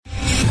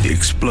The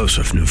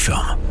explosive new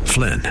film,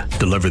 Flynn,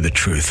 deliver the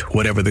truth,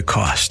 whatever the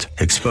cost,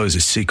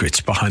 exposes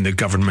secrets behind the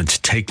government's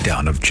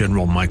takedown of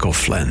General Michael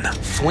Flynn.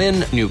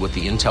 Flynn knew what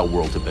the intel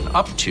world had been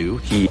up to.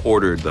 He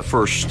ordered the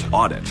first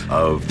audit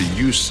of the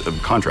use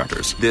of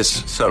contractors.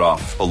 This set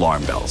off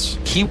alarm bells.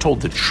 He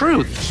told the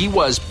truth. He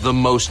was the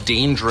most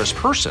dangerous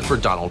person for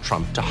Donald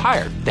Trump to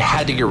hire. They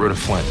had to get rid of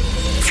Flynn.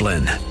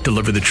 Flynn,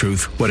 deliver the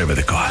truth, whatever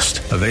the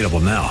cost. Available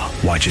now.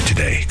 Watch it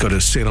today. Go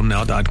to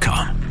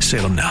salemnow.com.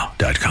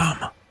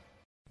 salemnow.com.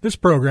 This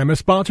program is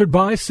sponsored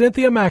by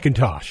Cynthia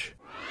McIntosh.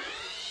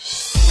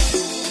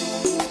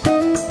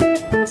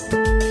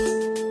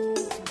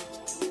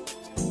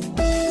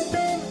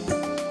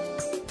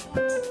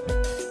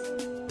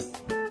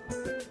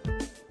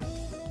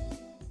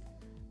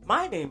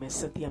 My name is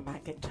Cynthia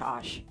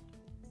McIntosh,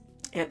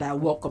 and I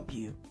welcome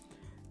you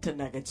to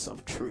Nuggets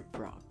of Truth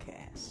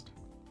broadcast.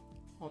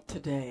 On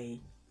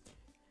today,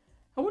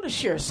 I want to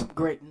share some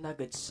great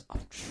nuggets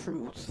of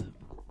truth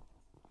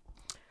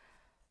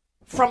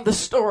from the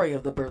story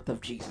of the birth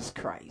of Jesus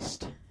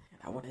Christ. And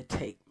I want to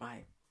take my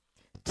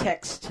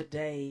text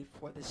today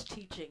for this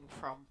teaching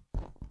from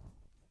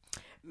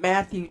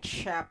Matthew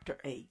chapter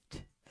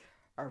 8,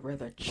 or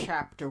rather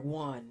chapter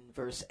 1,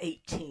 verse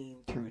 18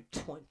 through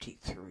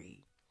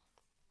 23.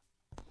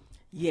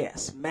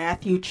 Yes,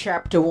 Matthew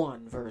chapter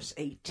 1, verse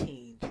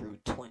 18 through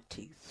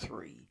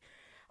 23.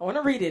 I want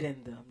to read it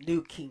in the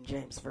New King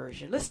James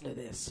Version. Listen to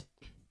this.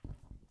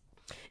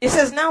 It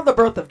says, "Now the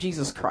birth of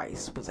Jesus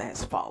Christ was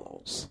as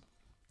follows.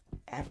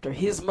 After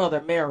his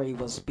mother Mary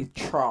was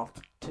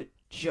betrothed to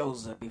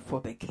Joseph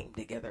before they came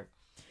together,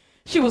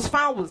 she was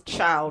found with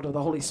child of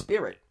the Holy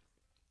Spirit.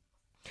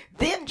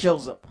 Then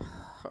Joseph,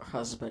 her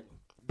husband,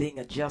 being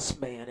a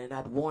just man and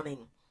not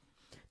wanting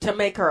to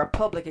make her a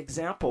public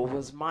example,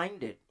 was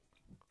minded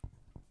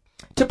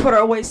to put her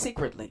away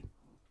secretly.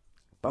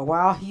 But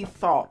while he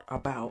thought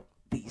about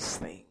these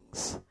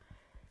things,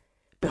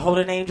 behold,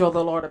 an angel of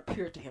the Lord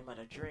appeared to him in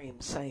a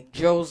dream, saying,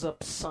 Joseph,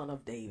 son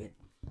of David,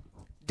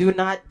 do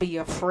not be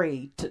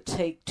afraid to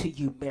take to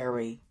you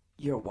Mary,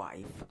 your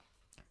wife,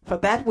 for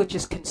that which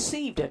is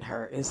conceived in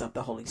her is of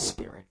the Holy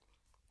Spirit.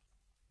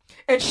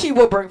 And she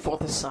will bring forth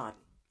a son,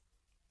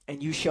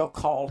 and you shall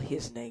call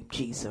his name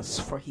Jesus,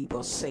 for he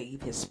will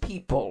save his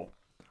people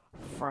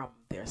from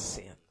their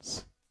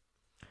sins."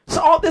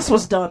 So all this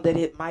was done that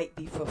it might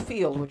be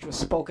fulfilled, which was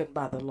spoken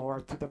by the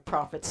Lord through the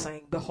prophet,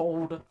 saying,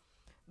 Behold,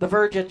 the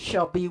virgin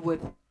shall be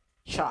with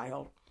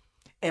child,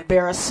 and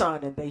bear a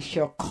son, and they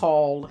shall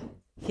call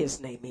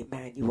his name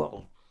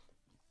Emmanuel,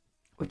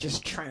 which is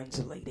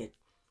translated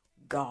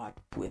God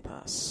with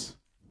us.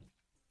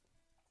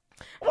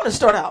 I want to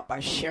start out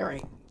by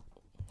sharing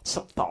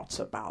some thoughts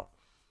about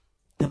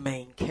the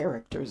main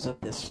characters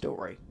of this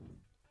story.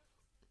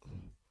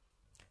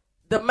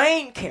 The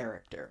main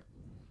character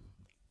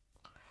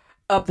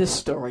of this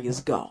story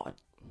is God.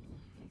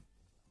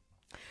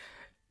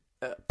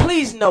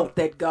 Please note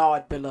that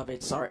God,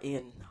 beloveds, are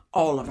in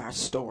all of our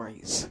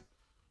stories.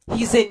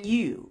 He's in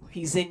you.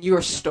 He's in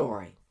your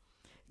story.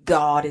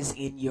 God is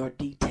in your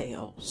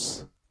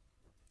details.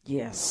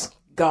 Yes,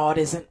 God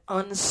is an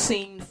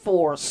unseen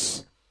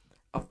force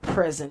of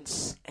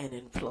presence and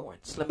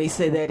influence. Let me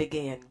say that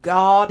again.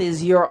 God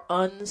is your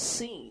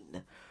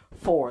unseen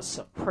force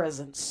of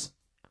presence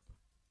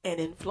and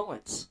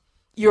influence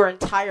your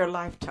entire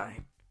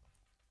lifetime.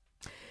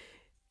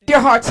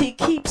 Dear hearts, he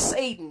keeps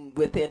Satan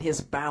within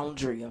his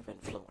boundary of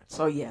influence.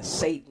 Oh yes,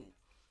 Satan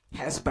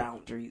has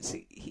boundaries.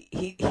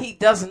 He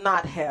does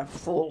not have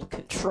full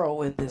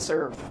control in this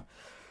earth.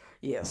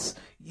 Yes,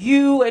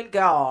 you and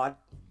God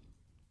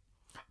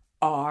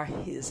are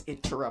his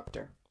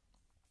interrupter.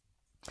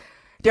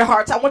 Dear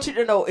hearts, I want you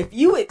to know, if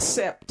you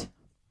accept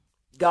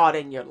God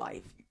in your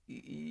life,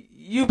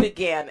 you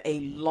began a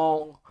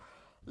long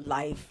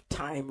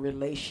lifetime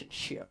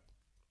relationship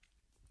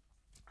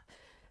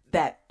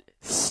that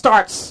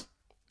starts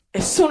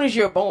as soon as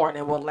you're born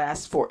and will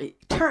last for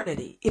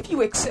eternity if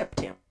you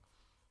accept him.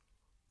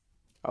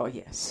 Oh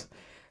yes.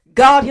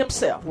 God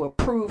himself will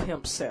prove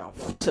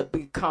himself to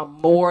become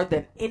more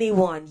than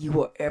anyone you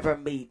will ever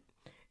meet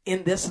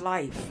in this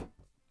life.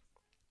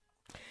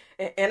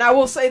 And I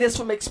will say this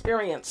from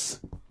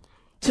experience,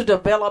 to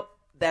develop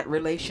that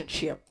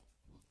relationship,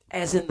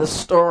 as in the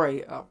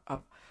story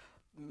of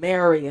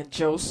Mary and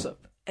Joseph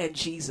and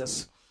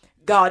Jesus,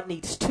 God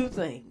needs two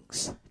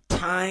things: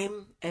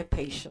 time and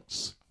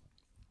patience.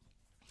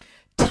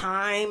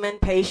 Time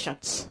and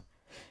patience.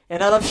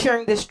 And I love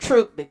sharing this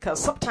truth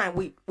because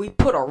sometimes we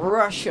put a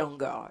rush on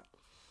God.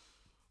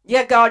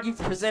 Yeah, God,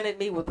 you've presented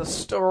me with a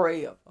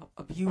story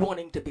of you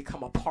wanting to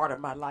become a part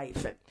of my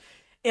life.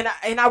 And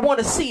I want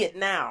to see it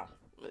now.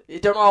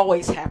 It don't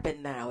always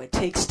happen now. It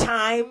takes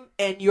time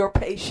and your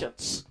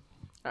patience.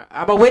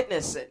 I'm a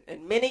witness,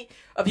 and many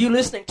of you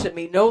listening to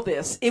me know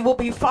this. It will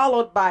be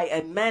followed by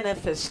a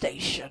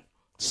manifestation,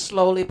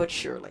 slowly but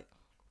surely.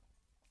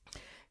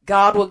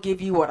 God will give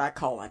you what I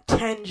call a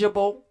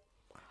tangible,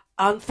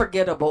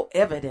 unforgettable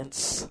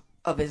evidence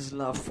of his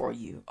love for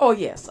you. Oh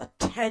yes, a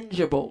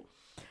tangible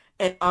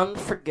and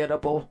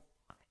unforgettable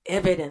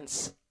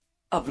evidence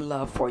of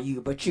love for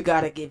you, but you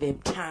got to give him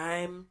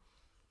time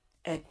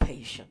and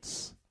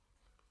patience.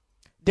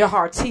 Dear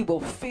hearts, he will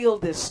fill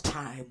this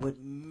time with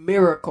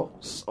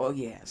miracles. Oh,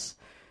 yes.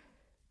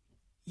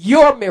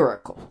 Your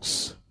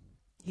miracles.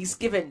 He's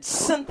given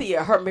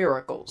Cynthia her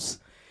miracles.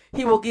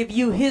 He will give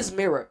you his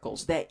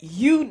miracles that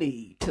you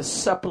need to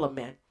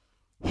supplement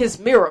his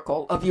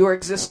miracle of your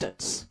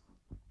existence.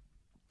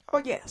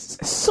 Oh, yes.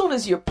 As soon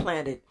as you're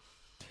planted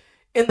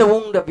in the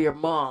womb of your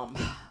mom,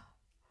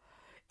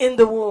 in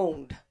the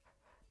womb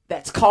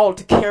that's called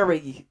to carry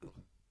you,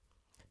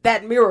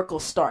 that miracle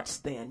starts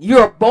then.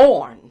 You're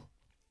born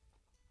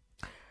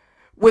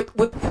with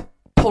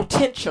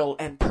potential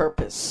and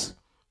purpose.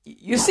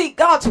 You see,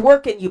 God's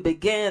work in you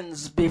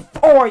begins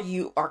before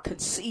you are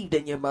conceived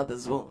in your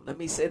mother's womb. Let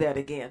me say that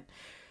again.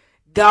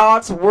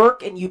 God's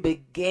work in you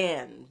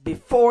began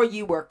before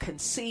you were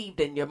conceived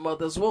in your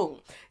mother's womb.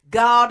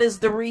 God is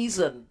the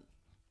reason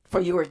for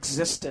your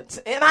existence.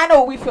 And I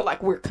know we feel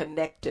like we're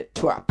connected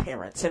to our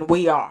parents, and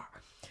we are.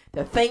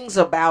 The things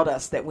about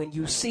us that when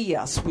you see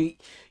us,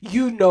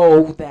 you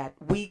know that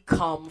we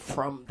come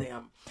from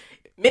them.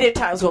 Many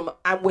times when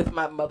I'm with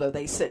my mother,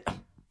 they said,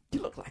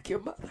 "You look like your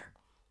mother."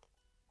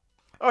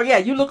 Oh, yeah,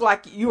 you look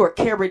like you are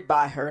carried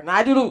by her. And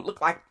I do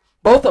look like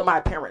both of my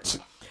parents.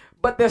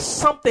 But there's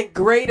something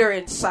greater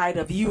inside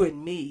of you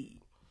and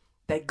me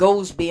that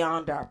goes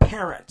beyond our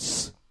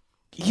parents.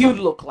 You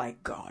look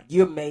like God.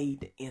 You're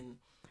made in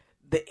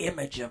the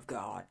image of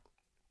God.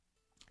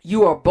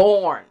 You are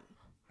born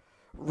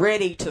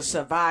ready to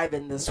survive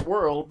in this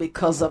world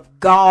because of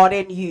God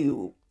in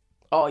you.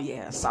 Oh,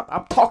 yes,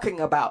 I'm talking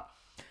about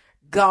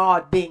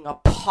God being a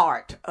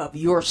part of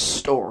your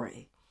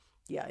story.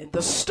 Yeah, in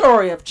the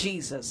story of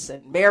Jesus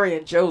and Mary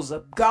and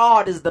Joseph,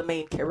 God is the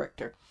main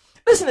character.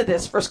 Listen to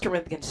this, 1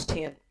 Corinthians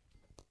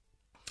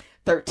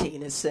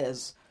 10:13. It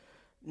says,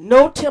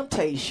 "No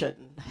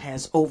temptation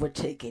has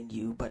overtaken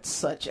you, but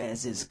such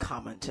as is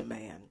common to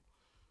man.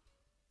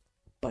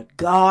 But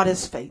God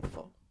is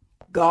faithful.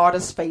 God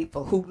is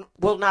faithful, who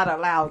will not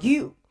allow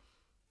you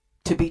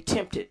to be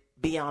tempted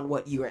beyond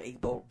what you are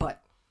able,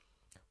 but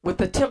with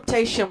the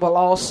temptation will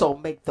also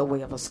make the way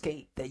of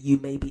escape that you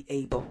may be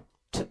able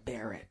to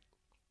bear it."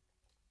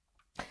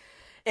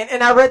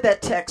 And I read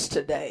that text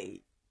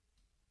today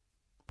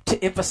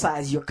to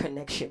emphasize your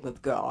connection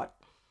with God.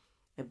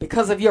 And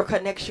because of your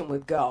connection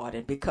with God,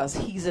 and because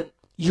he's in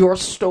your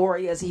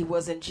story as he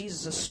was in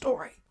Jesus'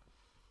 story,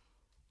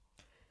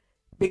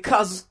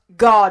 because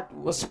God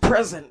was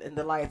present in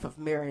the life of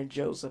Mary and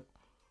Joseph,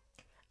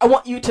 I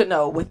want you to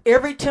know, with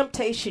every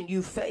temptation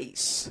you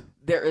face,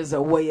 there is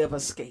a way of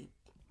escape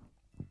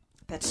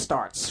that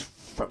starts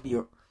from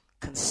your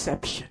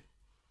conception.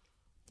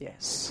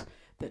 Yes.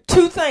 The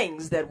two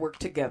things that work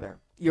together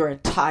your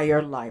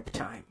entire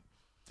lifetime: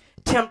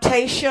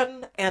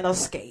 temptation and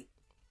escape.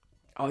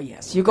 Oh,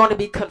 yes. You're going to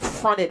be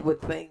confronted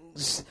with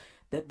things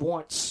that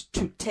wants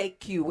to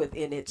take you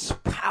within its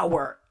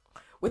power,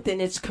 within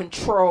its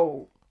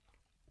control.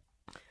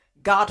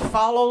 God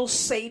follows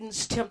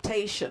Satan's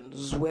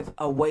temptations with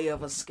a way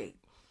of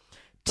escape.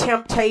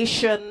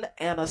 Temptation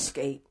and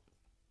escape.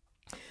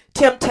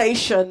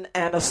 Temptation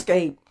and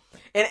escape.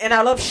 And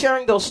I love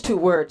sharing those two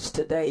words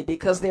today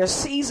because there are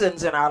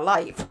seasons in our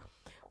life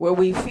where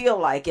we feel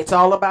like it's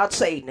all about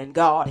Satan and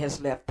God has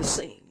left the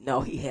scene.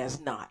 No, he has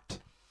not.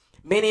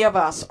 Many of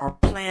us are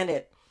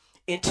planted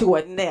into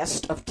a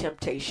nest of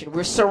temptation.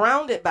 We're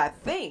surrounded by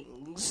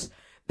things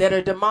that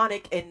are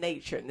demonic in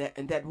nature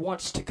and that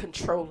wants to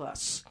control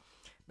us.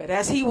 But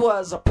as he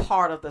was a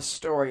part of the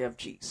story of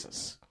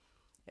Jesus,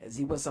 as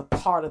he was a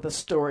part of the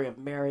story of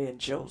Mary and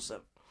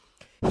Joseph,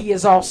 he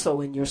is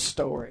also in your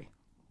story.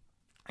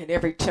 And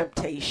every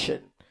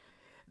temptation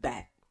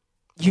that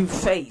you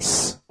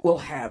face will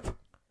have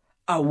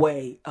a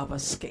way of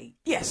escape.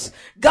 Yes,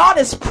 God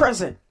is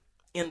present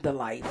in the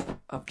life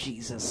of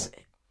Jesus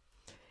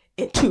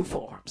in two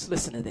forms.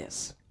 Listen to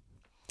this.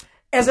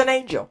 As an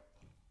angel,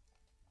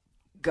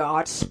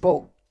 God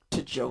spoke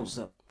to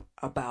Joseph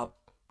about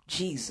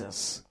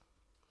Jesus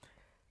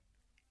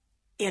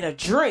in a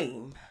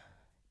dream,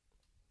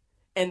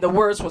 and the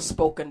words were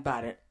spoken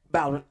by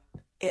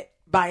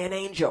an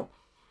angel.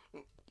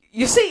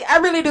 You see, I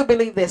really do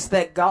believe this,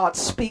 that God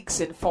speaks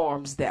in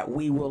forms that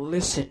we will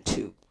listen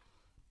to.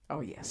 Oh,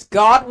 yes.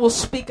 God will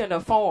speak in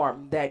a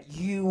form that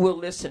you will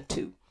listen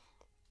to.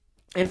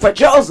 And for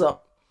Joseph,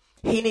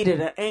 he needed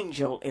an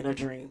angel in a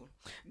dream.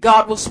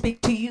 God will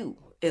speak to you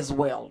as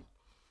well.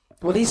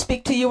 Will he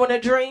speak to you in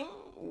a dream?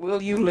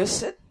 Will you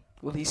listen?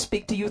 Will he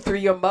speak to you through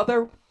your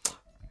mother?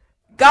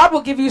 God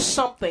will give you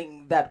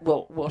something that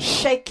will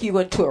shake you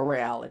into a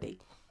reality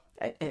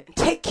and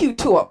take you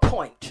to a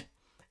point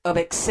of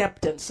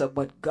acceptance of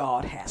what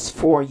God has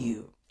for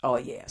you. Oh,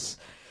 yes.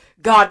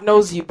 God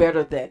knows you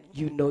better than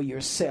you know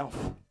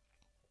yourself.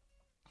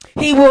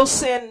 He will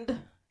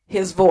send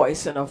his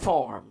voice in a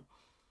form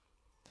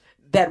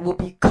that will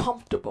be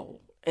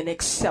comfortable and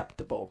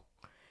acceptable.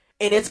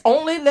 And it's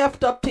only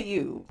left up to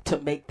you to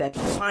make that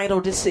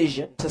final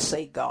decision to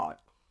say, God,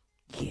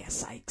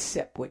 yes, I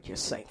accept what you're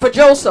saying. For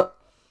Joseph,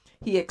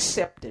 he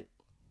accepted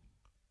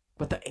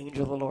what the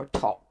angel of the Lord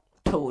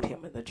told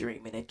him in the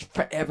dream, and it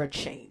forever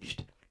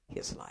changed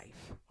his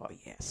life. Oh,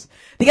 yes.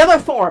 The other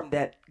form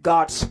that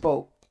God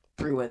spoke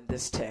through in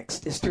this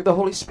text is through the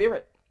Holy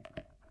Spirit.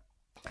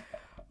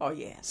 Oh,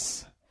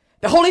 yes.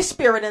 The Holy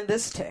Spirit in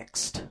this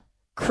text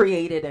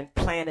created and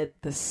planted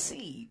the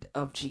seed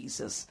of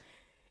Jesus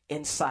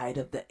inside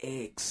of the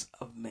eggs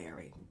of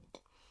Mary.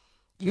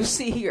 You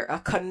see here a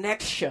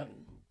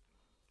connection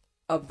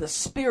of the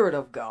Spirit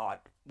of God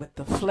with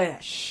the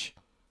flesh.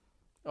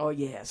 Oh,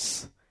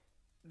 yes.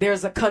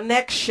 There's a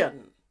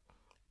connection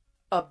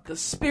of the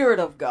Spirit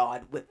of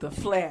God with the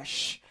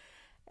flesh.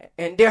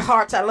 And dear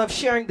hearts, I love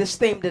sharing this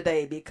theme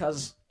today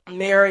because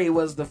Mary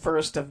was the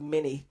first of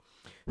many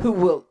who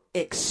will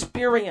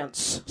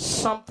experience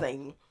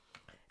something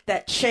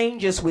that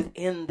changes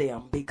within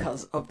them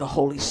because of the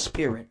Holy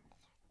Spirit.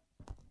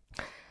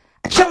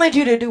 I challenge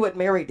you to do what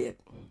Mary did.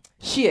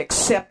 She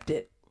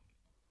accepted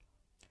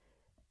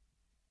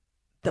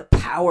the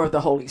power of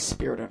the Holy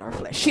Spirit in her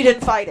flesh. She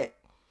didn't fight it.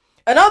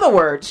 In other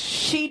words,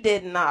 she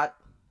did not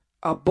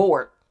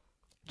abort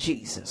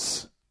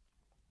Jesus.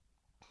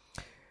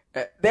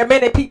 There are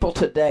many people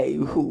today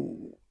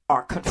who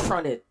are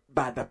confronted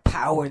by the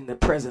power and the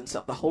presence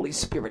of the Holy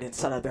Spirit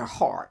inside of their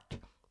heart,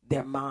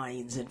 their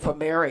minds. And for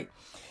Mary,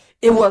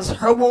 it was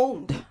her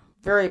wound,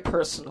 very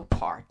personal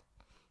part.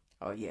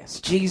 Oh, yes,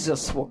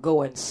 Jesus will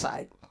go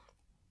inside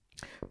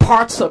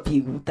parts of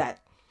you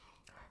that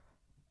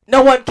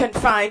no one can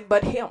find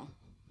but him.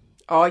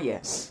 Oh,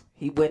 yes,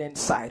 he went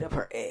inside of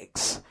her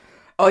eggs.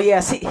 Oh,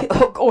 yes,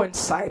 he'll go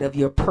inside of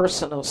your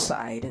personal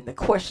side. And the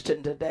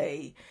question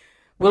today,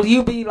 will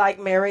you be like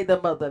Mary,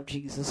 the mother of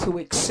Jesus, who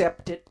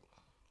accepted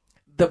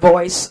the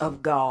voice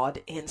of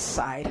God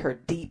inside her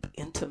deep,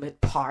 intimate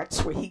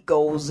parts, where he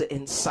goes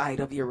inside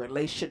of your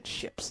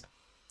relationships,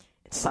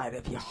 inside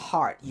of your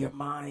heart, your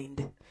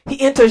mind.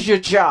 He enters your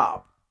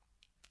job.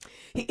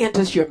 He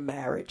enters your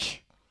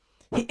marriage.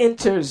 He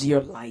enters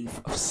your life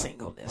of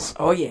singleness.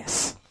 Oh,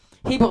 yes.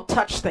 He will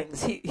touch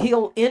things.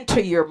 He'll enter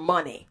your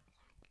money,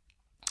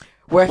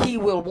 where he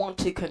will want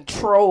to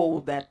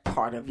control that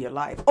part of your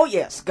life. Oh,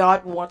 yes,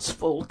 God wants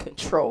full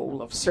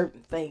control of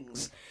certain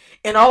things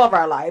in all of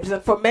our lives.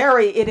 And for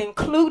Mary, it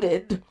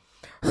included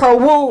her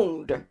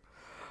wound,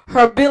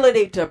 her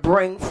ability to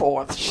bring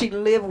forth. She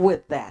lived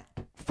with that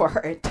for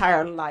her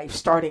entire life,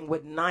 starting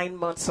with 9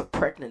 months of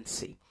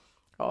pregnancy.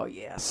 Oh,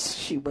 yes,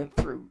 she went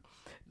through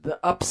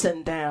the ups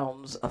and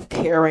downs of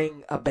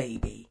carrying a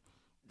baby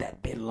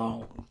that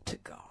belonged to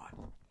God.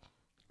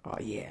 Oh,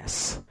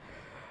 yes.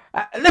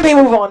 Let me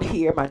move on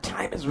here. My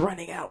time is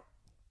running out.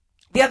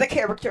 The other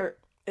character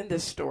in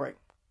this story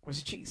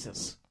was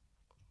Jesus.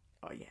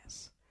 Oh,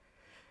 yes.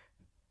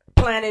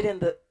 Planted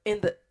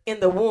in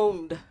the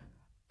womb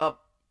of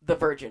the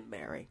Virgin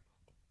Mary.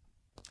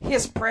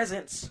 His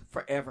presence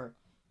forever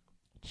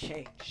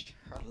changed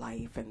her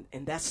life.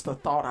 And that's the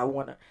thought I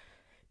want to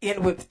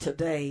end with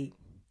today.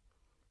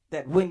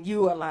 That when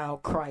you allow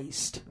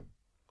Christ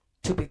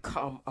to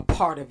become a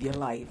part of your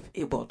life,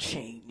 it will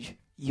change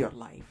your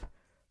life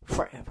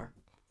forever.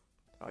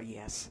 Oh,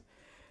 yes.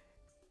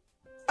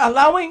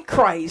 Allowing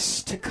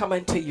Christ to come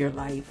into your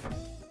life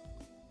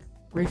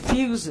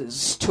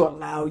refuses to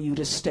allow you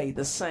to stay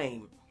the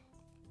same.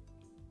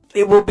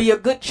 It will be a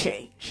good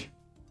change.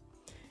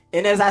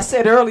 And as I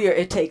said earlier,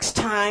 it takes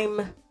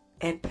time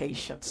and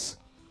patience.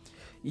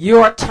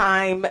 Your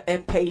time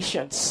and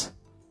patience.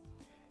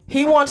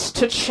 He wants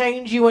to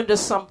change you into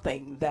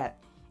something that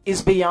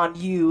is beyond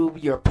you,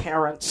 your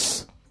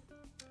parents,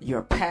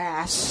 your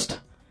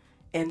past,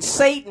 and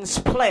Satan's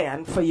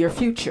plan for your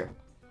future.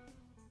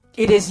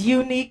 It is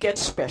unique and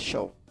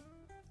special,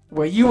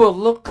 where you will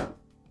look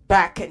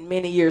back in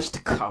many years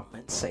to come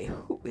and say,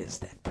 who is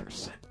that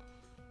person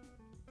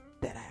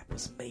that I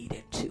was made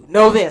into?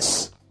 Know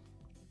this,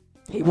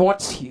 he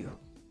wants you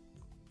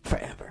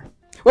forever.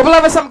 Well,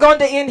 beloveds, I'm going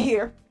to end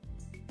here.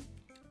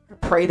 I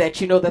pray that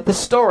you know that the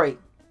story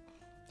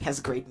has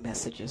great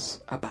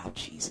messages about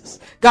Jesus.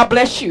 God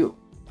bless you.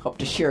 Hope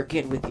to share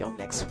again with you on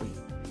next week.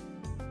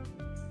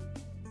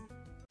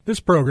 This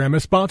program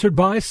is sponsored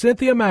by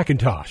Cynthia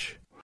McIntosh.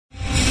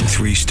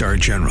 3-star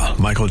General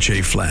Michael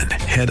J. Flynn,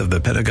 head of the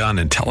Pentagon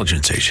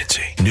Intelligence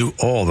Agency, knew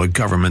all the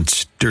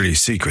government's dirty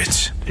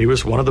secrets. He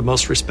was one of the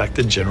most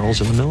respected generals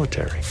in the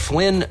military.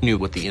 Flynn knew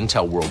what the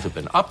intel world had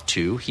been up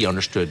to. He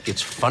understood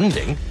its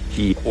funding.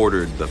 He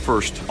ordered the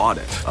first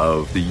audit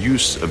of the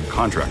use of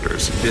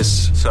contractors.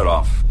 This set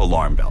off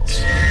alarm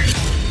bells.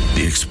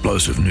 The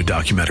explosive new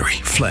documentary,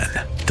 Flynn,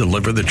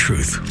 Deliver the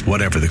Truth,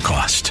 Whatever the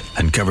Cost,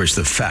 uncovers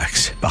the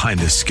facts behind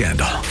this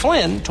scandal.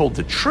 Flynn told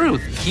the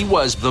truth. He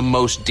was the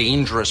most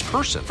dangerous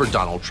person for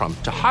Donald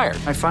Trump to hire.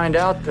 I find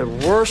out the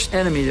worst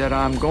enemy that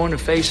I'm going to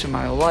face in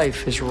my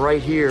life is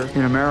right here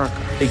in America.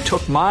 They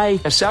took my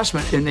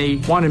assessment and they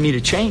wanted me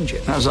to change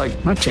it. And I was like,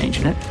 I'm not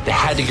changing it. They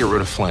had to get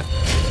rid of Flynn.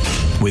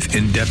 With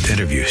in-depth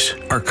interviews,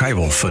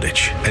 archival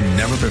footage, and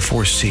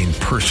never-before-seen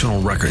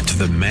personal records of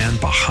the man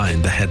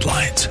behind the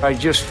headlines. I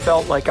just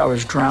felt like I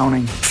was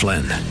drowning.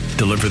 Flynn,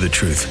 deliver the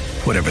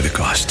truth, whatever the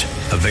cost.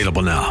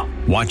 Available now.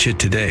 Watch it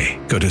today.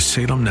 Go to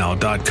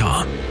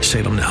salemnow.com.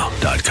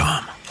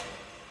 salemnow.com.